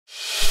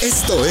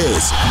Esto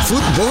es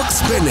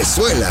Footbox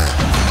Venezuela,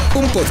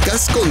 un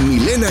podcast con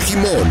Milena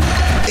Gimón,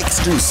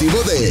 exclusivo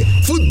de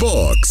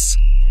Footbox.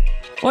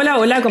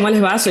 Hola, ¿cómo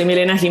les va? Soy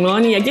Milena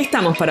Gimón y aquí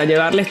estamos para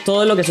llevarles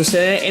todo lo que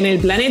sucede en el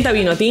planeta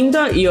vino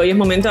tinto, y hoy es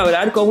momento de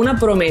hablar con una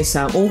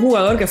promesa, un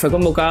jugador que fue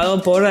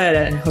convocado por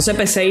José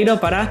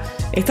Peseiro para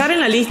estar en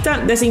la lista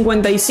de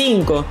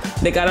 55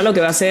 de cara a lo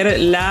que va a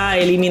ser la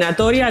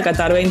eliminatoria a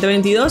Qatar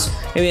 2022.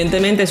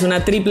 Evidentemente es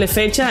una triple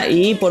fecha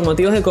y por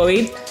motivos de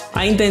COVID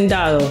ha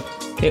intentado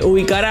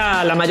ubicar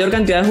a la mayor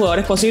cantidad de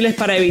jugadores posibles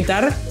para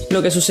evitar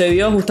lo que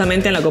sucedió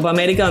justamente en la Copa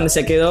América, donde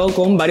se quedó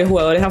con varios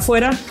jugadores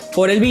afuera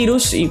por el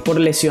virus y por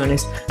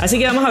lesiones. Así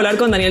que vamos a hablar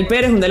con Daniel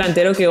Pérez, un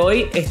delantero que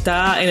hoy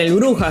está en el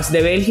Brujas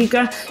de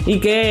Bélgica y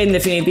que en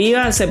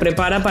definitiva se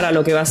prepara para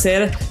lo que va a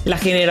ser la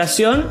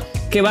generación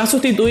que va a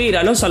sustituir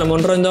a los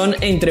Salomón Rondón,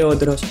 entre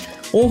otros.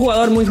 Un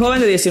jugador muy joven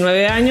de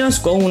 19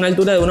 años con una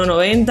altura de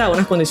 1,90,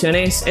 unas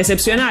condiciones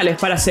excepcionales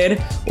para ser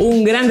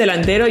un gran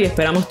delantero, y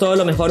esperamos todo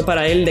lo mejor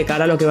para él de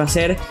cara a lo que va a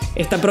ser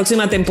esta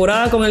próxima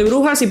temporada con el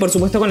Brujas y por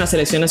supuesto con la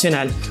selección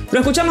nacional. Lo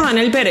escuchamos a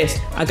Daniel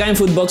Pérez acá en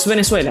Footbox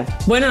Venezuela.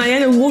 Bueno,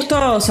 Daniel, un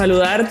gusto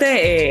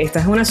saludarte.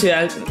 Estás en una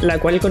ciudad la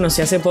cual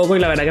conocí hace poco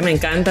y la verdad que me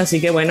encanta, así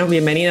que bueno,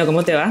 bienvenido.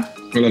 ¿Cómo te va?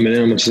 Hola,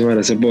 Milena, muchísimas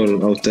gracias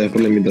a ustedes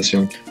por la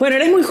invitación. Bueno,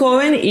 eres muy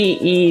joven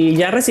y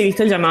ya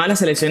recibiste el llamado a la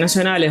selección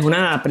nacional, es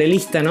una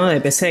prelista, ¿no?, de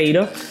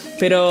Peseiro,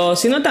 pero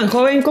siendo tan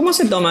joven, ¿cómo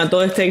se toma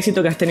todo este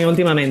éxito que has tenido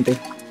últimamente?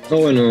 No,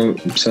 bueno,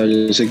 o sea,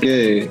 yo sé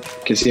que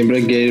siempre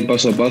hay que ir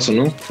paso a paso,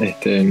 ¿no?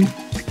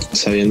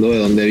 Sabiendo de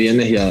dónde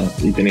vienes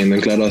y teniendo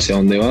en claro hacia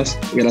dónde vas.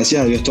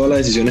 Gracias a Dios, todas las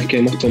decisiones que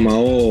hemos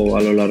tomado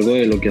a lo largo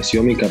de lo que ha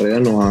sido mi carrera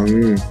nos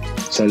han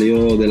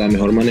salido de la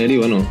mejor manera y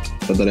bueno,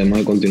 trataremos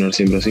de continuar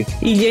siempre así.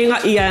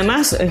 Y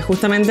además,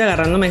 justamente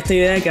agarrándome esta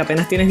idea de que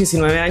apenas tienes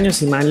 19 años,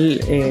 si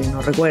mal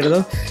no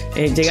recuerdo,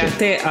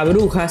 llegaste a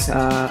Brujas,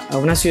 a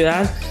una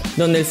ciudad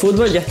donde el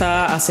fútbol ya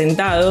está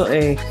asentado.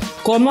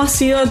 ¿Cómo ha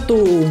sido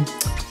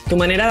tu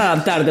manera de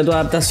adaptarte, tu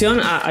adaptación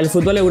al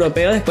fútbol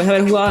europeo después de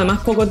haber jugado además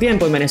poco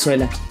tiempo en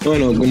Venezuela?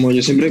 Bueno, como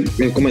yo siempre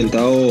he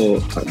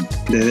comentado,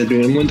 desde el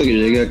primer momento que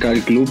yo llegué acá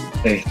al club,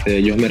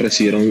 ellos me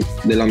recibieron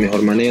de la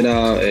mejor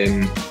manera,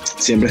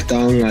 siempre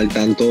estaban al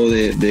tanto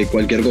de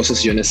cualquier cosa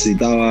si yo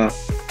necesitaba,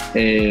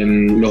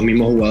 los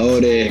mismos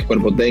jugadores,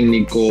 cuerpo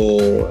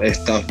técnico,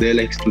 staff de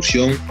la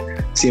institución,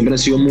 siempre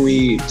se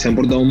han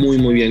portado muy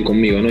muy bien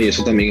conmigo, ¿no? Y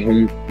eso también es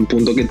un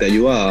punto que te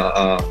ayuda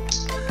a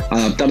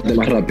adaptarte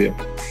más rápido.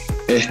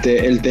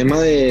 El tema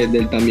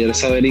del también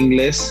saber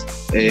inglés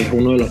es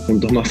uno de los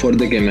puntos más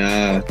fuertes que me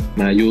ha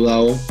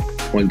ayudado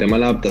con el tema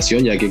de la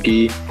adaptación, ya que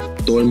aquí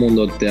todo el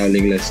mundo te habla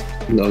inglés.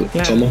 Claro.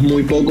 Somos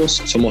muy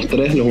pocos, somos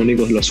 3 los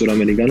únicos, los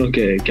suramericanos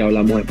que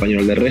hablamos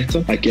español. De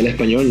resto, aquí el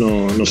español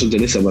no se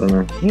utiliza para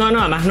nada. No,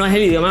 además no es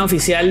el idioma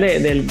oficial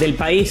del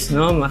país,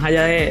 ¿no? Más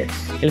allá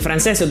del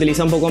francés se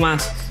utiliza un poco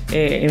más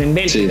en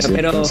Bélgica, sí,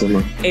 pero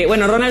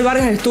bueno, Ronald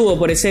Vargas estuvo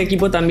por ese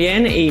equipo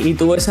también y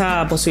tuvo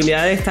esa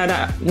posibilidad de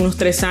estar unos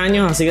 3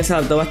 años, así que se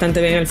adaptó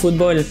bastante bien al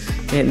fútbol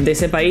de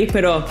ese país.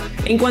 Pero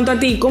en cuanto a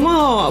ti,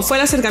 ¿cómo fue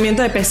el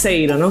acercamiento de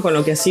Peseiro, ¿no?, con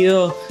lo que ha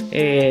sido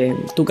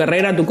tu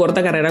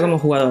corta carrera como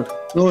jugador?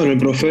 No, bueno, el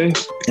profe,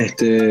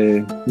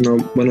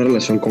 una buena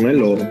relación con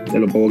él, de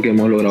lo poco que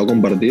hemos logrado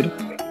compartir.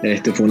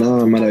 Fue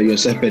una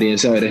maravillosa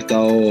experiencia haber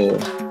estado,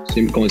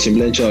 con el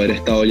simple hecho de haber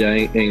estado ya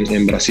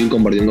en Brasil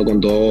compartiendo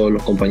con todos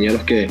los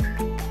compañeros que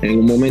en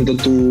un momento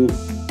tú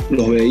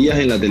los veías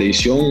en la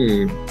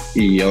televisión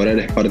y ahora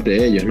eres parte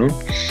de ellos, ¿no?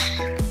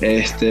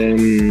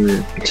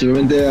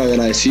 Simplemente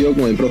agradecido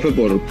con el profe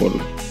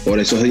por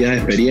esos días de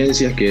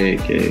experiencias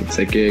que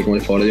sé que con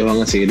el favor de Dios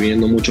van a seguir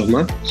viniendo muchos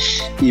más,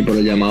 y por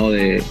el llamado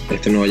de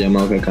este nuevo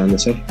llamado que acaban de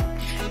hacer.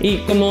 Y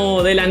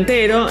como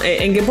delantero,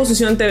 ¿en qué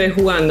posición te ves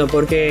jugando?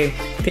 Porque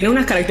tiene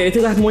unas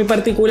características muy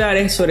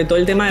particulares, sobre todo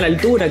el tema de la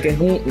altura, que es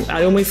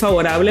algo muy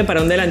favorable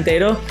para un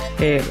delantero,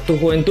 tu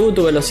juventud,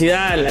 tu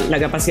velocidad, la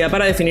capacidad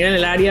para definir en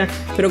el área.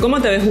 Pero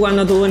 ¿cómo te ves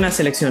jugando tú en la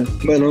selección?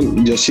 Bueno,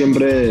 yo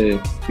siempre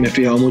me he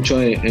fijado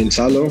mucho en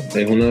Salo,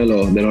 es uno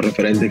de los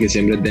referentes que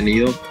siempre he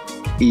tenido,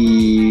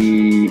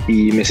 y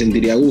me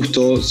sentiría a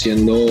gusto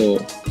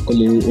siendo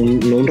como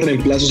no un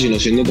reemplazo, sino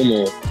siendo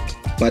como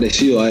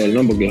parecido a él,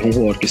 ¿no? Porque es un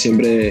jugador que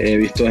siempre he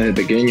visto desde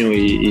pequeño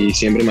y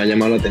siempre me ha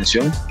llamado la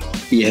atención,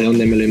 y es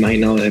donde me lo he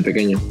imaginado desde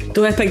pequeño.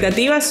 ¿Tus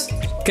expectativas?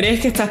 ¿Crees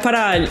que estás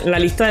para la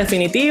lista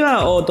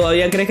definitiva o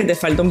todavía crees que te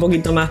falta un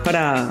poquito más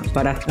para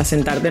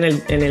asentarte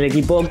en el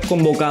equipo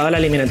convocado a la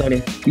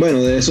eliminatoria?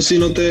 Bueno, de eso sí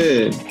no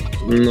te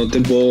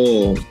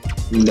puedo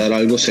dar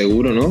algo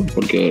seguro, ¿no?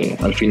 Porque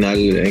al final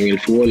en el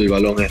fútbol el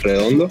balón es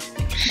redondo.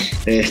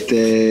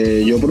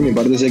 Yo por mi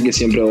parte sé que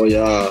siempre voy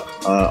a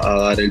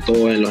dar el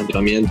todo en los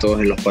entrenamientos,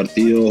 en los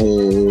partidos,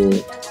 o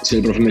si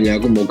el profe me llega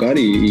a convocar,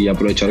 y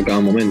aprovechar cada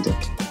momento.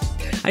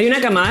 Hay una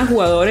camada de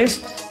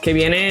jugadores que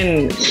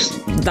vienen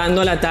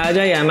dando la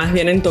talla y además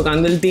vienen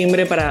tocando el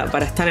timbre para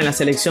estar en la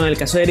selección. El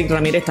caso de Eric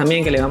Ramírez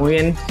también, que le va muy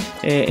bien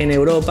en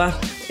Europa.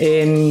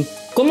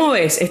 ¿Cómo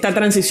ves esta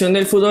transición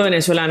del fútbol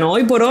venezolano?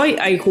 Hoy por hoy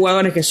hay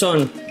jugadores que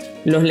son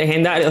los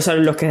legendarios, o sea,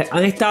 los que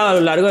han estado a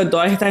lo largo de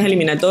todas estas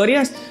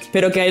eliminatorias,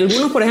 pero que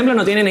algunos, por ejemplo,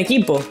 no tienen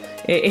equipo.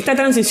 ¿Esta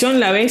transición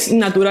la ves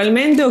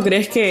naturalmente o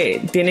crees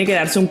que tiene que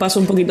darse un paso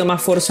un poquito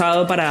más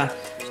forzado para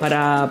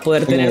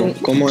poder tener un...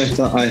 ¿Cómo a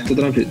esta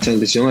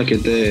transición a qué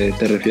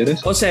te refieres?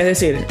 O sea, es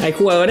decir, hay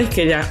jugadores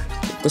que ya,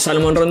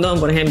 Salomón Rondón,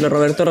 por ejemplo,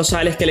 Roberto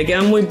Rosales, que le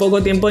quedan muy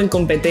poco tiempo en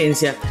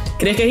competencia.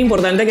 ¿Crees que es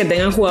importante que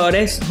tengan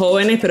jugadores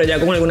jóvenes, pero ya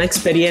con alguna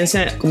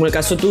experiencia, como el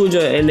caso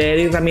tuyo, el de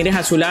Eric Ramírez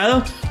a su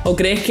lado? ¿O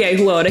crees que hay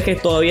jugadores que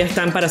todavía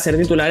están para ser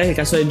titulares? El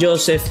caso de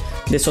Joseph,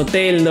 de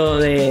Soteldo,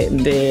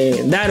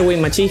 de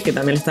Darwin Machís, que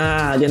también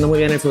está yendo muy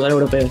bien en el fútbol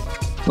europeo.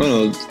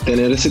 Bueno,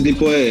 tener ese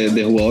tipo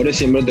de jugadores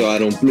siempre te va a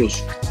dar un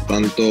plus,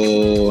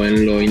 tanto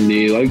en lo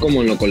individual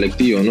como en lo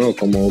colectivo, ¿no?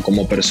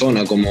 Como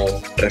persona, como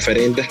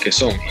referentes que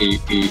son.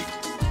 Y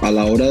a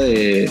la hora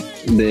de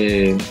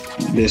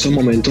esos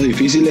momentos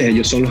difíciles,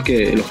 ellos son los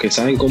que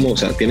saben cómo, o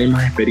sea, tienen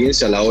más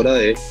experiencia a la hora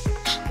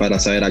para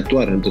saber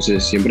actuar.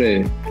 Entonces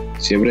siempre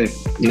es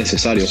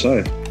necesario,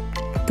 ¿sabes?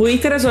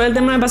 ¿Pudiste resolver el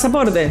tema de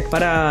pasaporte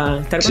para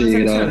estar con la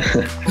selección?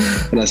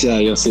 Gracias a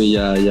Dios, sí,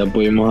 ya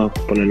pudimos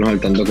ponernos al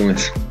tanto con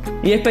eso.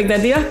 Y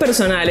expectativas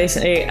personales,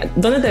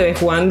 ¿dónde te ves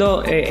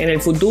jugando en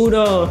el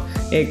futuro?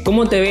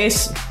 ¿Cómo te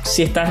ves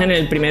si estás en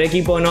el primer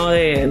equipo o no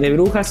de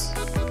Brujas?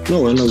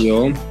 No, bueno,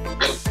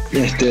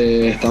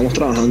 estamos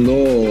trabajando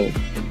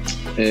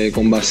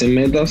con base en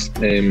metas.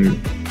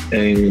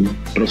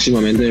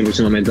 Próximamente, mi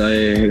próxima meta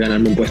es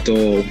ganarme un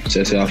puesto,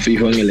 sea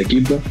fijo en el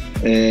equipo.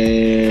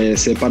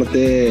 Ser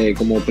parte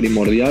como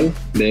primordial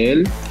de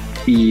él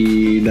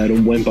y dar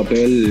un buen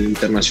papel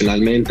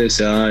internacionalmente,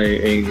 sea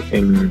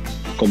en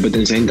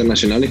competencias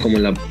internacionales como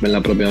en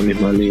la propia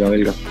misma liga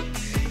belga.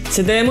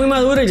 Se te ve muy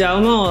maduro, y ya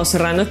vamos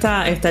cerrando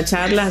esta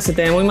charla. Se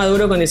te ve muy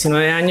maduro con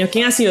 19 años.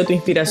 ¿Quién ha sido tu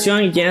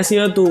inspiración y quién ha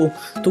sido tu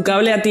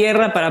cable a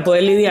tierra para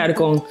poder lidiar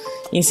con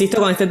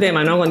este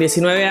tema, ¿no? Con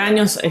 19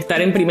 años,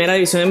 estar en primera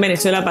división en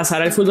Venezuela,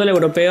 pasar al fútbol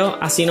europeo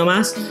así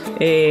nomás.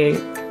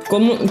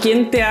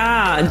 ¿Quién te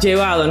ha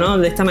llevado, ¿no?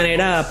 De esta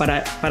manera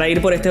para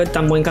ir por este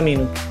tan buen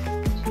camino?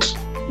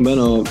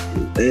 Bueno,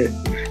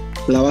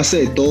 la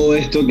base de todo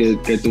esto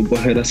que tú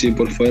puedes ver así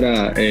por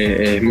fuera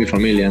es mi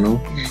familia,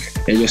 ¿no?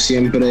 Ellos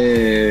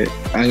siempre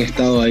han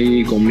estado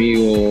ahí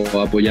conmigo,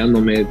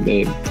 apoyándome,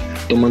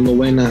 tomando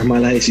buenas,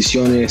 malas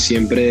decisiones.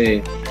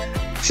 Siempre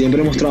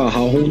hemos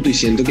trabajado juntos y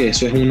siento que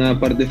eso es una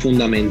parte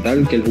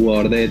fundamental que el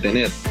jugador debe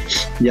tener,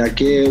 ya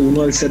que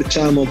uno al ser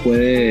chamo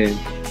puede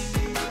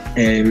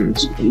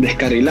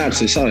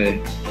descarrilarse, ¿sabes?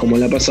 Como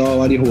le ha pasado a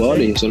varios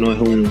jugadores, y eso no es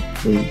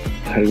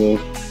algo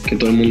que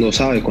todo el mundo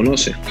sabe,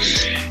 conoce.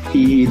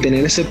 Y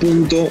tener ese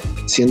punto,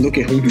 siento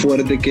que es un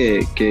fuerte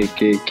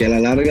que a la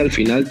larga, al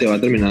final, te va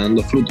a terminar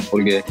dando frutos,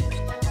 porque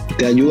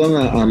te ayudan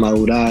a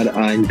madurar,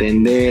 a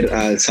entender,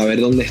 a saber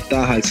dónde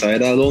estás, al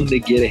saber a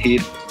dónde quieres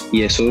ir,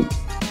 y eso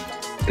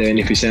te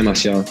beneficia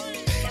demasiado.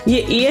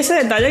 Y ese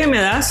detalle que me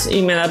das,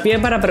 y me da pie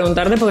para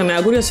preguntarte porque me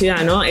da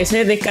curiosidad, ¿no?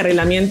 Ese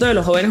descarrilamiento de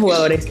los jóvenes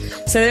jugadores,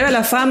 ¿se debe a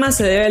la fama,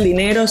 se debe al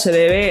dinero, se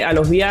debe a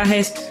los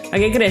viajes? ¿A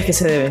qué crees que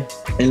se debe?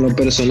 En lo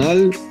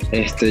personal,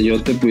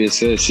 yo te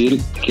pudiese decir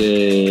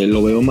que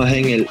lo veo más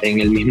en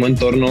el mismo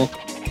entorno,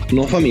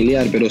 no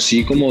familiar, pero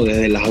sí como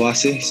desde las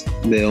bases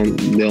de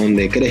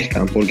donde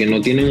crezcan, porque no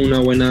tienen una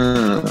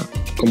buena,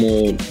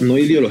 como no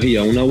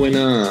ideología, una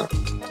buena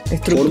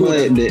forma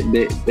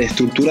de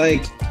estructura de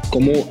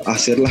cómo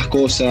hacer las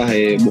cosas,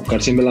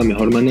 buscar siempre la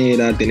mejor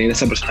manera, tener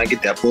esa persona que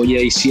te apoye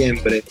ahí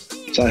siempre,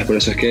 ¿sabes? Por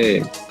eso es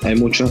que hay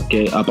muchos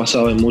que ha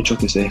pasado en muchos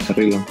que se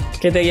descarrilan.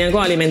 Que te guían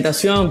con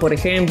alimentación, por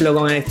ejemplo,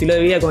 con el estilo de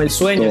vida, con el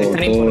sueño, que es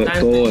tan importante.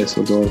 Todo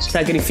eso.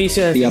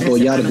 Sacrificios. Y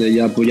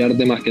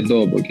apoyarte más que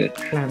todo, porque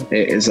claro.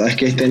 Sabes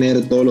que es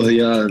tener todos los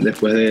días,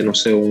 después de, no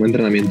sé, un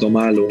entrenamiento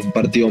mal o un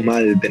partido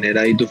mal, tener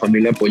ahí tu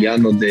familia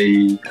apoyándote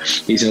y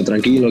diciendo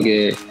tranquilo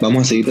que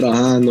vamos a seguir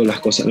trabajando, las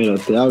cosas, mira,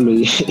 te hablo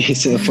y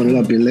se me pone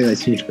la piel de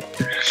gallina.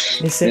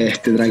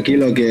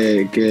 Tranquilo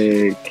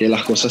que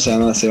las cosas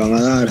se van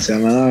a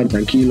dar,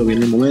 tranquilo,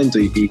 viene el momento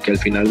y que al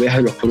final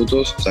veas los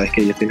frutos, sabes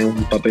que ellos tienen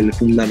un papel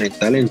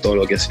fundamental en todo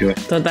lo que ha sido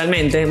esto.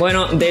 Totalmente.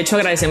 Bueno, de hecho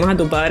agradecemos a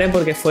tu padre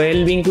porque fue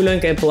el vínculo en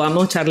que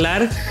podamos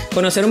charlar,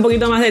 conocer un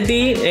poquito más de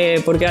ti,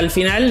 porque al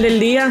final del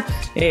día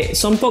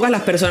son pocas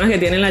las personas que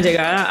tienen la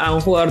llegada a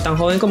un jugador tan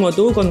joven como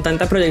tú, con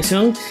tanta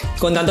proyección,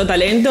 con tanto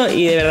talento,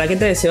 y de verdad que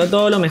te deseo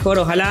todo lo mejor.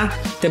 Ojalá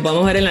te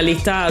podamos ver en la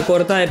lista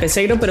corta de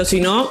Peseiro, pero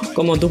si no,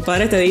 como tus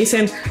padres te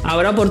dicen,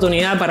 habrá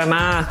oportunidad para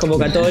más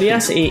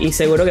convocatorias y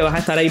seguro que vas a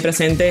estar ahí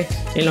presente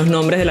en los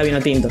nombres de la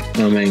Vinotinto.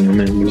 Amén.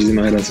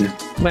 Muchísimas gracias.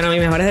 Bueno, mis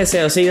mejores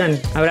deseos, sigan.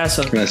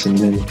 Abrazo. Gracias,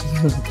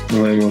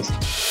 nos vemos.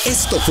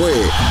 Esto fue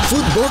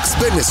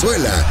Footbox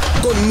Venezuela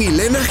con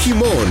Milena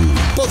Gimón,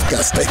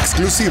 podcast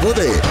exclusivo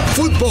de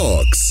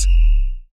Footbox.